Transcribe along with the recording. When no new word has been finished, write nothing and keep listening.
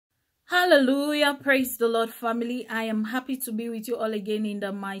Hallelujah. Praise the Lord, family. I am happy to be with you all again in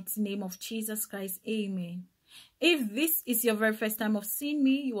the mighty name of Jesus Christ. Amen. If this is your very first time of seeing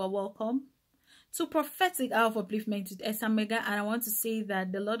me, you are welcome to Prophetic Hour of Upliftment with Esther Mega, and I want to say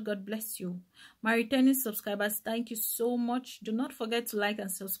that the Lord God bless you. My returning subscribers, thank you so much. Do not forget to like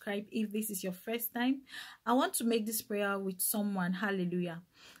and subscribe if this is your first time. I want to make this prayer with someone. Hallelujah.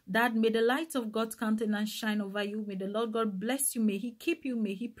 That may the light of God's countenance shine over you. May the Lord God bless you. May He keep you.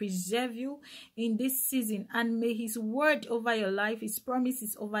 May He preserve you in this season. And may His word over your life, His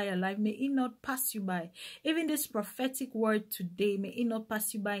promises over your life, may it not pass you by. Even this prophetic word today, may it not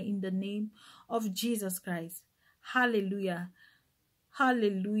pass you by in the name of Jesus Christ. Hallelujah.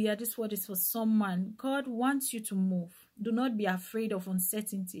 Hallelujah. This word is for someone. God wants you to move. Do not be afraid of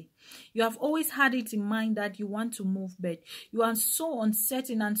uncertainty. You have always had it in mind that you want to move, but you are so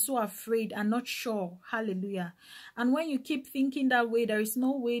uncertain and so afraid and not sure. Hallelujah. And when you keep thinking that way, there is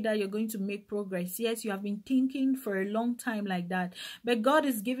no way that you're going to make progress. Yes, you have been thinking for a long time like that, but God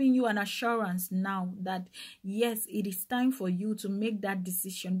is giving you an assurance now that yes, it is time for you to make that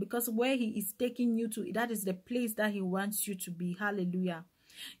decision, because where He is taking you to, that is the place that He wants you to be. Hallelujah.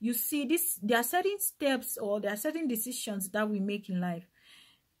 You see, there are certain steps or there are certain decisions that we make in life.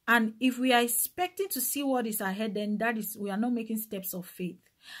 And if we are expecting to see what is ahead, then we are not making steps of faith.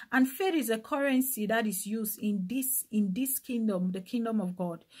 And faith is a currency that is used in this kingdom, the kingdom of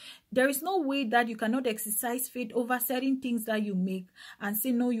God. There is no way that you cannot exercise faith over certain things that you make and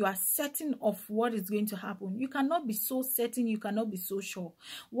say, no, you are certain of what is going to happen. You cannot be so certain. You cannot be so sure.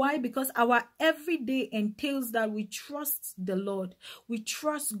 Why? Because our everyday entails that we trust the Lord. We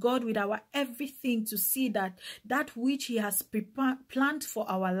trust God with our everything to see that which He has planned for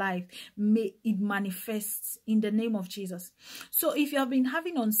our life, may it manifest in the name of Jesus. So if you have been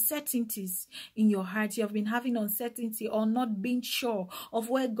having uncertainties in your heart, you have been having uncertainty or not being sure of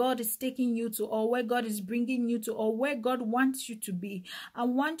where God is taking you to, or where God is bringing you to, or where God wants you to be, I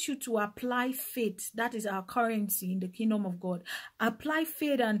want you to apply faith. That is our currency in the kingdom of God. Apply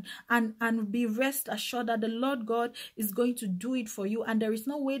faith and be rest assured that the Lord God is going to do it for you. And there is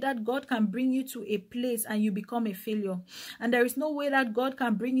no way that God can bring you to a place and you become a failure. And there is no way that God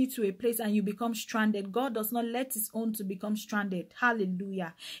can bring you to a place and you become stranded. God does not let His own to become stranded.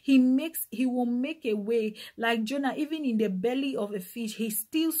 Hallelujah. He will make a way. Like Jonah, even in the belly of a fish, he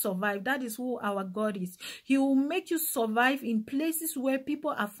still survived. That is who our God is. He will make you survive in places where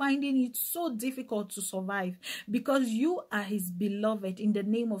people are finding it so difficult to survive, because you are His beloved in the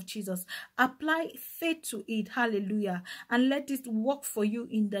name of Jesus. Apply faith to it. Hallelujah. And let it work for you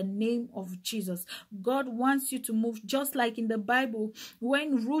in the name of Jesus. God wants you to move, just like in the Bible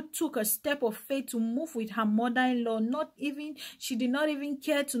when Ruth took a step of faith to move with her mother-in-law. She did not even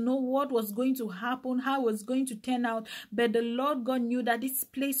care to know what was going to happen, how it was going to turn out, but the Lord God knew that this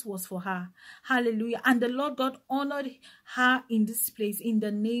place was for her. Hallelujah. And the Lord God honored her in this place in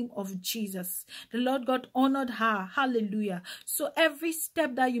the name of Jesus. The Lord God honored her. Hallelujah. So every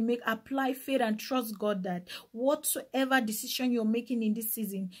step that you make, apply faith and trust God that whatsoever decision you're making in this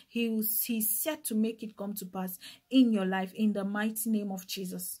season, He's set to make it come to pass in your life in the mighty name of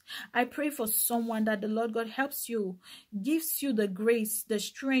Jesus. I pray for someone that the Lord God helps you, gives you the grace, the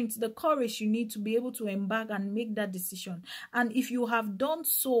strength, the courage you need to be able to embark and make that decision. And if you have done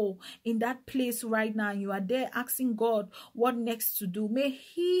so in that place right now, you are there asking God what next to do, may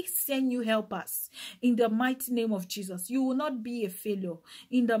He send you helpers in the mighty name of Jesus. You will not be a failure.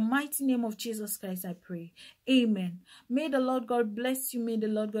 In the mighty name of Jesus Christ, I pray. Amen. May the Lord God bless you. May the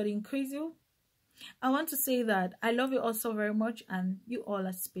Lord God increase you. I want to say that I love you all so very much, and you all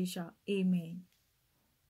are special. Amen.